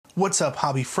What's up,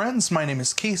 hobby friends? My name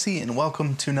is Casey and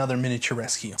welcome to another miniature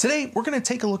rescue. Today we're going to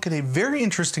take a look at a very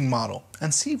interesting model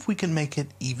and see if we can make it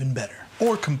even better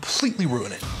or completely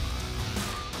ruin it.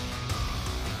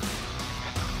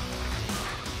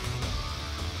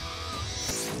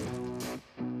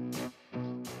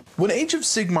 When Age of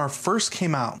Sigmar first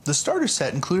came out, the starter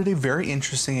set included a very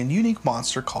interesting and unique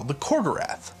monster called the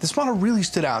Khorgorath. This model really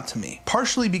stood out to me,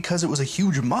 partially because it was a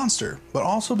huge monster, but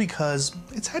also because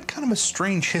it's had kind of a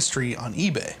strange history on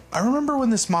eBay. I remember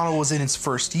when this model was in its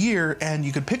first year and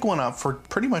you could pick one up for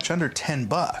pretty much under 10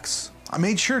 bucks. I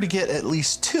made sure to get at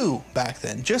least two back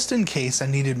then, just in case I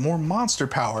needed more monster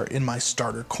power in my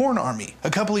starter khorne army. A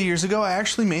couple of years ago, I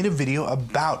actually made a video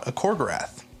about a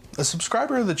Khorgorath. A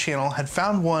subscriber of the channel had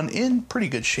found one in pretty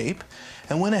good shape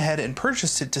and went ahead and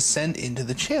purchased it to send into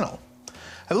the channel.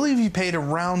 I believe he paid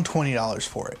around $20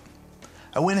 for it.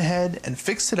 I went ahead and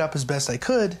fixed it up as best I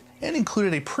could and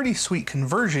included a pretty sweet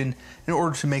conversion in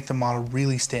order to make the model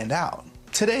really stand out.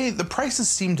 Today, the prices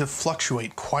seem to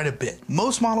fluctuate quite a bit.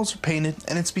 Most models are painted,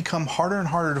 and it's become harder and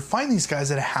harder to find these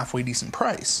guys at a halfway decent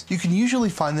price. You can usually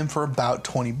find them for about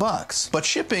 20 bucks, but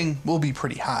shipping will be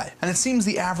pretty high. And it seems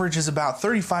the average is about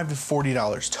 $35 to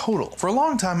 $40 total. For a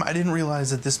long time, I didn't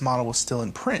realize that this model was still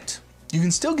in print. You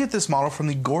can still get this model from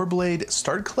the Blvd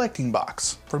Start Collecting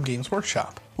box from Games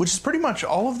Workshop, which is pretty much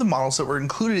all of the models that were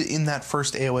included in that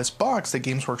first AOS box that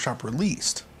Games Workshop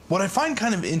released. What I find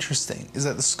kind of interesting is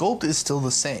that the sculpt is still the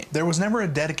same. There was never a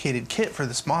dedicated kit for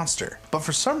this monster, but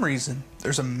for some reason,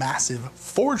 there's a massive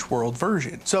Forge World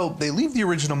version. So they leave the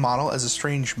original model as a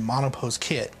strange monopose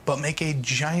kit, but make a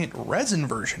giant resin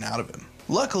version out of him.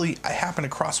 Luckily, I happened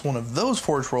across one of those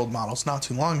Forge World models not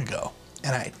too long ago,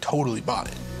 and I totally bought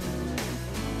it.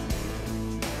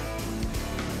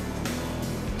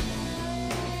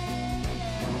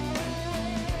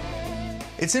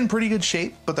 It's in pretty good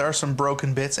shape, but there are some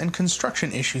broken bits and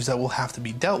construction issues that will have to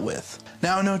be dealt with.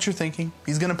 Now I know what you're thinking.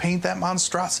 He's gonna paint that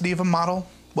monstrosity of a model?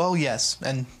 Well, yes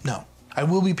and no. I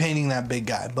will be painting that big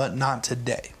guy, but not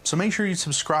today. So make sure you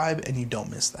subscribe and you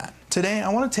don't miss that. Today, I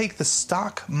want to take the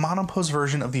stock monopose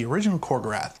version of the original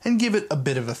Khorgorath and give it a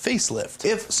bit of a facelift.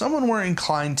 If someone were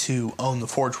inclined to own the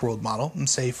Forge World model, and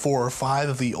say 4 or 5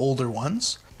 of the older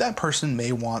ones, that person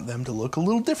may want them to look a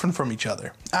little different from each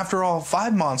other. After all,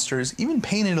 5 monsters, even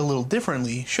painted a little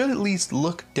differently, should at least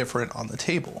look different on the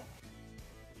table.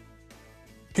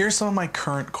 Here's some of my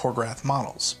current Khorgorath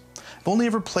models. I've only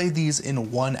ever played these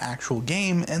in one actual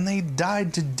game, and they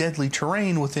died to deadly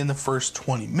terrain within the first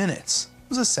 20 minutes. It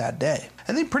was a sad day,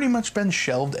 and they've pretty much been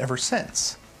shelved ever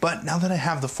since. But now that I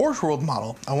have the Forge World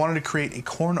model, I wanted to create a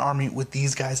khorne army with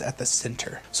these guys at the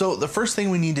center. So the first thing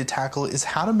we need to tackle is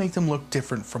how to make them look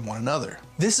different from one another.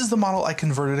 This is the model I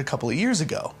converted a couple of years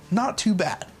ago. Not too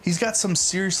bad. He's got some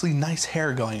seriously nice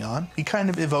hair going on. He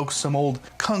kind of evokes some old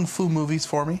kung fu movies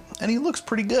for me, and he looks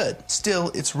pretty good.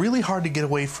 Still, it's really hard to get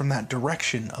away from that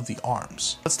direction of the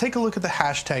arms. Let's take a look at the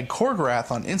hashtag Khorgorath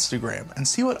on Instagram and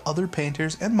see what other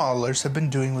painters and modelers have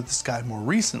been doing with this guy more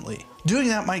recently. Doing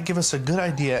that might give us a good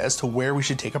idea as to where we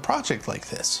should take a project like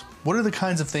this. What are the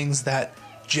kinds of things that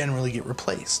generally get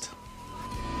replaced?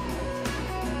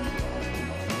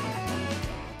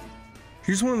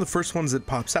 Here's one of the first ones that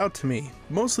pops out to me,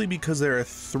 mostly because there are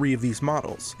 3 of these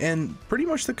models, and pretty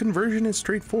much the conversion is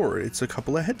straightforward. It's a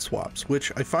couple of head swaps,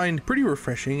 which I find pretty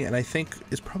refreshing and I think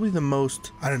is probably the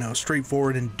most,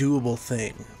 straightforward and doable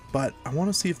thing, but I want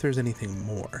to see if there's anything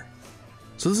more.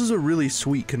 So this is a really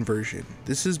sweet conversion.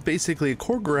 This is basically a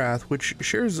Khorgorath, which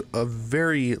shares a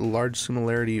very large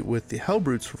similarity with the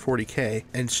Hellbrutes for 40k,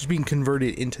 and it's just being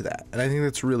converted into that. And I think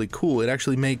that's really cool. It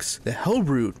actually makes the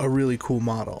Hellbrute a really cool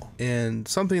model, and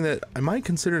something that I might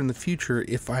consider in the future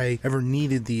if I ever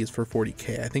needed these for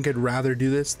 40k. I think I'd rather do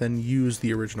this than use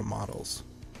the original models.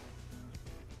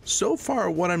 So far,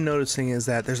 what I'm noticing is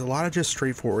that there's a lot of just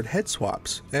straightforward head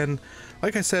swaps, and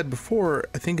like I said before,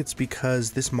 I think it's because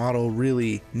this model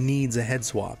really needs a head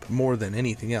swap more than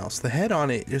anything else. The head on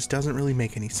it just doesn't really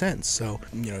make any sense, so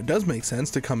it does make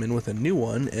sense to come in with a new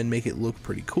one and make it look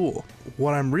pretty cool.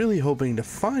 What I'm really hoping to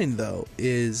find though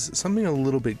is something a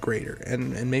little bit greater,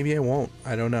 and maybe I won't,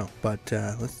 I don't know, but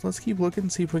let's keep looking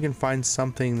and see if we can find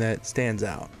something that stands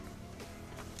out.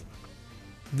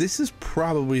 This is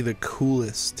probably the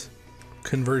coolest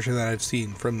conversion that I've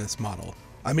seen from this model.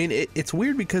 I mean, it's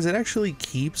weird because it actually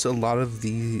keeps a lot of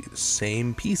the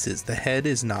same pieces. The head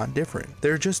is not different.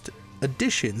 They're just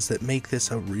additions that make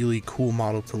this a really cool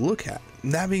model to look at.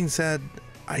 That being said,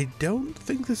 I don't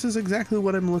think this is exactly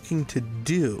what I'm looking to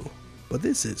do, but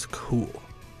this is cool.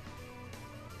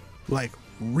 Like,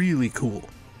 really cool.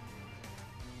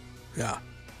 Yeah.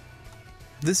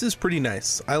 This is pretty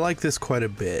nice. I like this quite a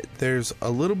bit. There's a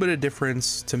little bit of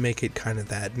difference to make it kind of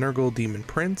that Nurgle Demon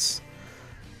Prince,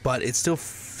 but it still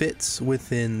fits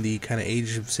within the kind of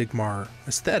Age of Sigmar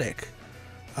aesthetic,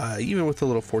 even with the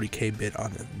little 40k bit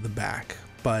on the back.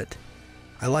 But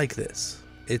I like this.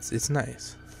 It's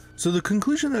nice. So the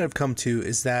conclusion that I've come to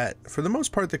is that for the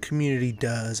most part the community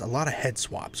does a lot of head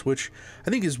swaps, which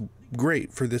I think is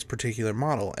great for this particular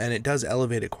model, and it does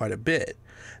elevate it quite a bit.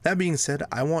 That being said,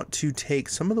 I want to take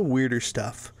some of the weirder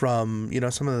stuff from, you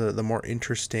know, some of the more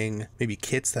interesting maybe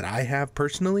kits that I have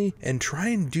personally and try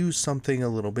and do something a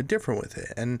little bit different with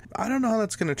it. And I don't know how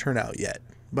that's going to turn out yet,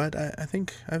 but I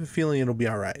think I have a feeling it'll be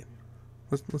all right.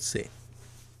 Let's see.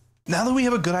 Now that we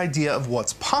have a good idea of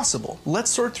what's possible, let's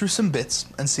sort through some bits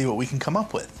and see what we can come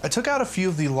up with. I took out a few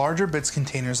of the larger bits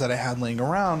containers that I had laying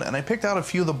around, and I picked out a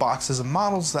few of the boxes of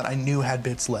models that I knew had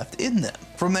bits left in them.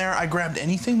 From there, I grabbed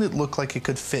anything that looked like it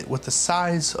could fit with the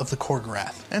size of the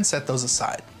Khorgorath and set those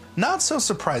aside. Not so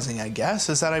surprising, I guess,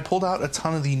 is that I pulled out a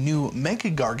ton of the new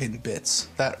Mega Gargant bits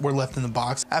that were left in the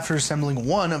box after assembling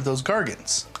one of those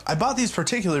Gargants. I bought these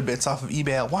particular bits off of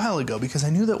eBay a while ago because I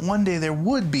knew that one day there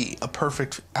would be a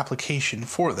perfect application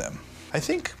for them. I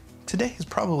think today is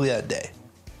probably that day.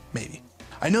 Maybe.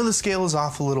 I know the scale is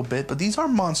off a little bit, but these are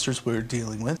monsters we're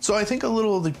dealing with, so I think a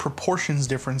little of the proportions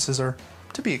differences are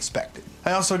to be expected.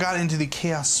 I also got into the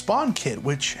Chaos Spawn kit,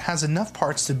 which has enough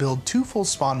parts to build 2 full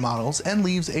spawn models and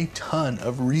leaves a ton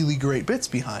of really great bits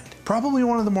behind. Probably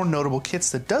one of the more notable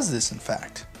kits that does this, in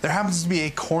fact. There happens to be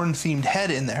a khorne themed head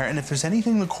in there, and if there's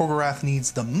anything the Khorgorath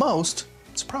needs the most,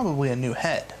 it's probably a new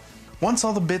head. Once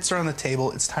all the bits are on the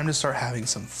table, it's time to start having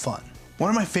some fun. One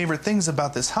of my favorite things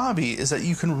about this hobby is that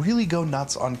you can really go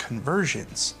nuts on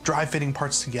conversions. Dry fitting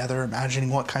parts together, imagining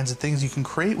what kinds of things you can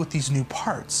create with these new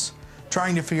parts.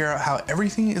 Trying to figure out how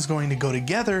everything is going to go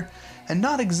together and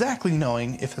not exactly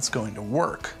knowing if it's going to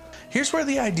work. Here's where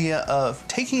the idea of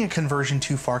taking a conversion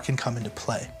too far can come into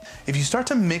play. If you start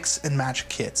to mix and match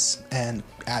kits and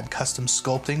add custom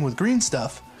sculpting with green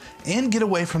stuff and get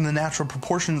away from the natural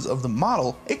proportions of the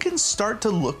model, it can start to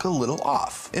look a little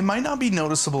off. It might not be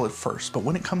noticeable at first, but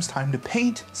when it comes time to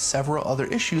paint, several other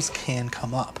issues can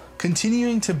come up.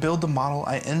 Continuing to build the model,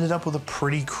 I ended up with a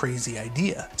pretty crazy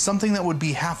idea. Something that would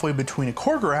be halfway between a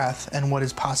Khorgorath and what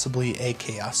is possibly a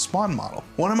Chaos Spawn model.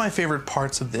 One of my favorite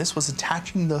parts of this was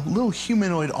attaching the little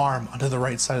humanoid arm onto the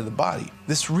right side of the body.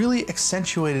 This really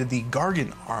accentuated the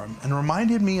Gargant arm and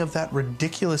reminded me of that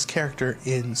ridiculous character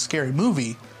in Scary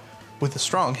Movie with a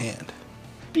strong hand.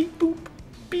 Beep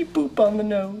boop on the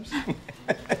nose.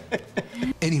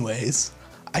 Anyways,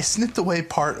 I snipped away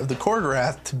part of the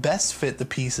Khorgorath to best fit the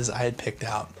pieces I had picked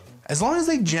out. As long as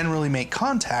they generally make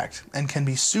contact and can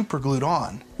be super glued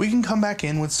on, we can come back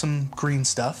in with some green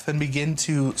stuff and begin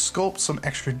to sculpt some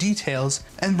extra details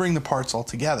and bring the parts all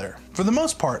together. For the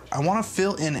most part, I want to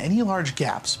fill in any large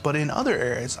gaps, but in other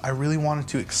areas, I really wanted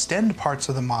to extend parts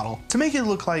of the model to make it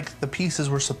look like the pieces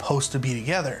were supposed to be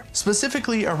together.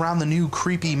 Specifically around the new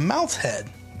creepy mouth head,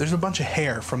 there's a bunch of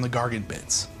hair from the Gargant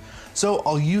bits. So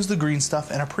I'll use the green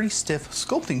stuff and a pretty stiff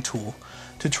sculpting tool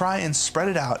to try and spread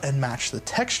it out and match the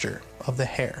texture of the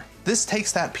hair. This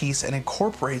takes that piece and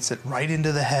incorporates it right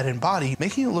into the head and body,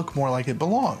 making it look more like it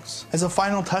belongs. As a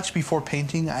final touch before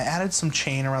painting, I added some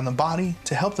chain around the body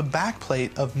to help the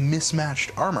backplate of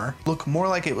mismatched armor look more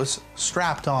like it was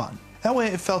strapped on. That way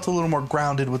it felt a little more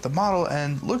grounded with the model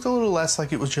and looked a little less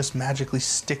like it was just magically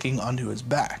sticking onto his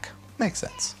back. Makes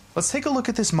sense. Let's take a look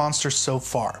at this monster so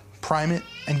far, prime it,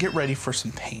 and get ready for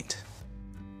some paint.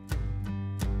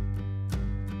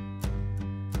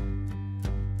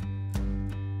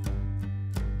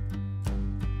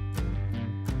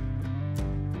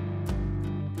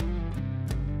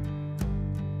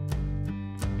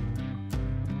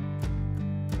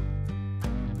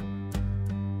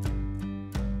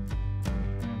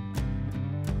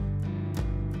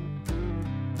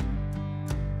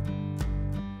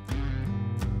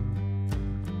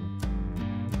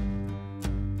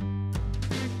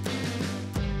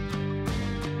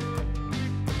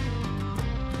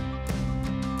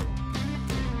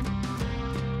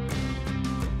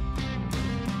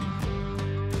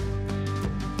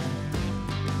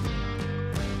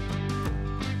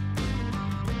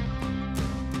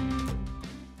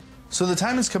 So the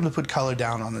time has come to put color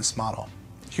down on this model.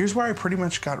 Here's where I pretty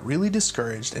much got really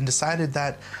discouraged and decided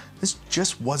that this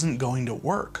just wasn't going to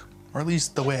work, or at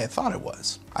least the way I thought it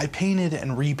was. I painted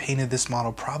and repainted this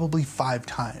model probably 5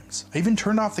 times. I even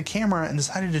turned off the camera and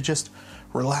decided to just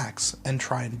relax and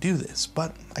try and do this,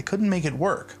 but I couldn't make it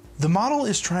work. The model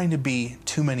is trying to be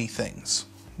too many things.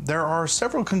 There are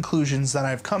several conclusions that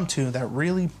I've come to that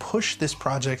really push this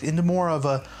project into more of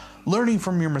a learning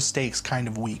from your mistakes kind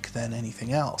of week than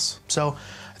anything else. So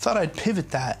I thought I'd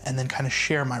pivot that and then kind of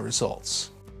share my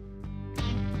results.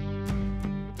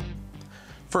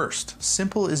 First,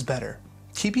 simple is better.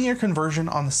 Keeping your conversion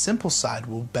on the simple side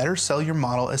will better sell your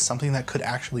model as something that could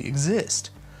actually exist.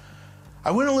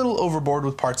 I went a little overboard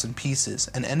with parts and pieces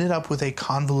and ended up with a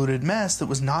convoluted mess that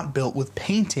was not built with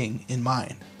painting in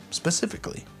mind,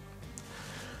 specifically.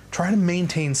 Try to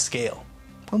maintain scale,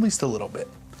 at least a little bit.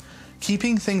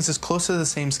 Keeping things as close to the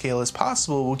same scale as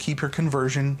possible will keep your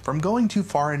conversion from going too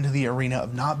far into the arena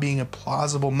of not being a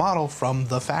plausible model from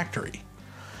the factory.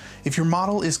 If your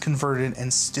model is converted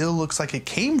and still looks like it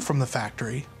came from the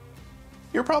factory,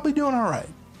 you're probably doing alright.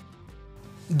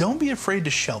 Don't be afraid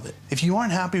to shelve it. If you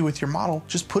aren't happy with your model,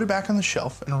 just put it back on the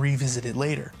shelf and revisit it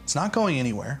later. It's not going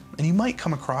anywhere, and you might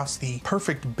come across the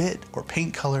perfect bit or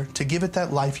paint color to give it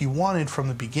that life you wanted from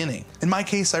the beginning. In my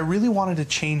case, I really wanted to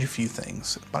change a few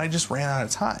things, but I just ran out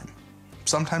of time.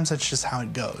 Sometimes that's just how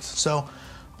it goes. So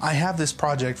I have this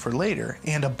project for later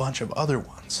and a bunch of other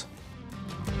ones.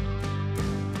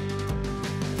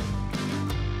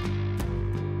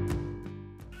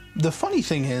 The funny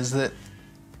thing is that,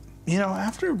 you know,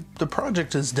 after the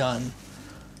project is done,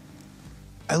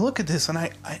 I look at this and I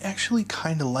actually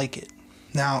kind of like it.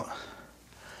 Now,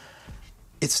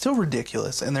 it's still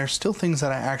ridiculous and there's still things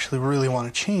that I actually really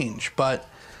want to change, but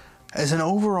as an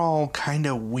overall kind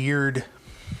of weird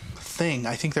thing,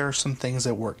 I think there are some things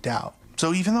that worked out.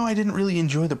 So even though I didn't really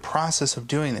enjoy the process of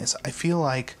doing this, I feel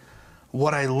like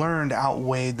what I learned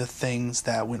outweighed the things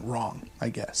that went wrong, I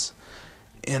guess.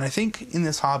 And I think in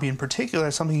this hobby in particular,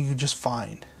 it's something you can just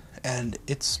find, and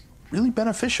it's really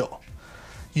beneficial.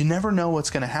 You never know what's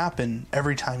going to happen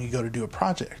every time you go to do a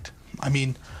project. I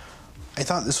mean, I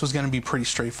thought this was going to be pretty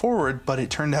straightforward, but it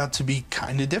turned out to be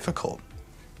kind of difficult.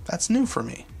 That's new for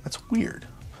me. That's weird.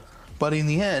 But in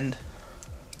the end,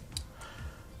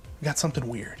 we got something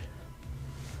weird.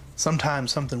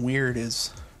 Sometimes something weird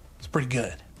is pretty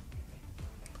good.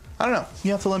 I don't know.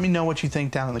 You have to let me know what you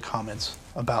think down in the comments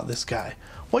about this guy.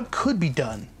 What could be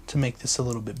done to make this a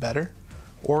little bit better?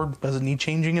 Or does it need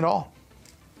changing at all?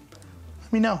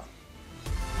 Let me know.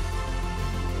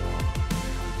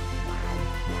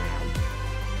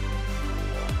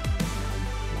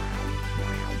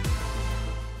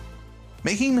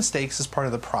 Making mistakes is part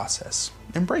of the process.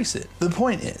 Embrace it. The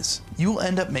point is, you will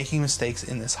end up making mistakes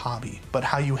in this hobby, but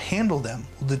how you handle them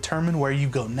will determine where you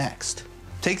go next.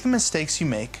 Take the mistakes you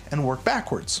make and work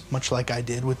backwards, much like I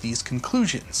did with these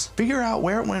conclusions. Figure out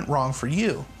where it went wrong for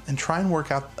you and try and work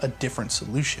out a different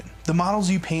solution. The models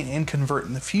you paint and convert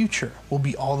in the future will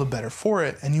be all the better for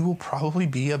it, and you will probably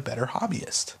be a better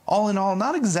hobbyist. All in all,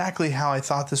 not exactly how I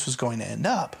thought this was going to end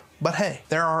up, but hey,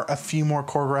 there are a few more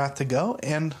Khorgorath to go,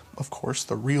 and of course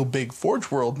the real big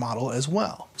Forge World model as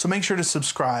well. So make sure to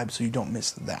subscribe so you don't miss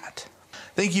that.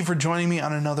 Thank you for joining me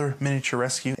on another miniature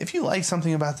rescue. If you like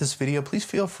something about this video, please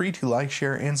feel free to like,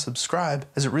 share, and subscribe,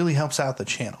 as it really helps out the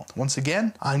channel. Once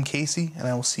again, I'm Casey, and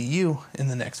I will see you in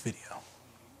the next video.